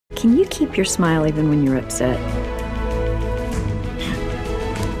Can you keep your smile even when you're upset?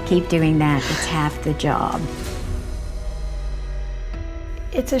 Keep doing that. It's half the job.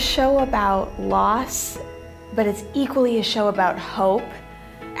 It's a show about loss, but it's equally a show about hope.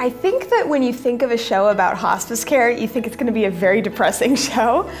 I think that when you think of a show about hospice care, you think it's going to be a very depressing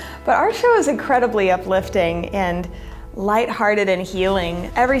show, but our show is incredibly uplifting and lighthearted and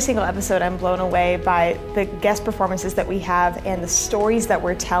healing. Every single episode I'm blown away by the guest performances that we have and the stories that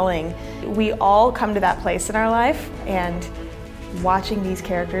we're telling. We all come to that place in our life, and watching these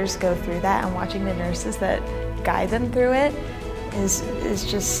characters go through that and watching the nurses that guide them through it is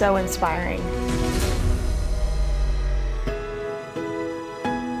just so inspiring.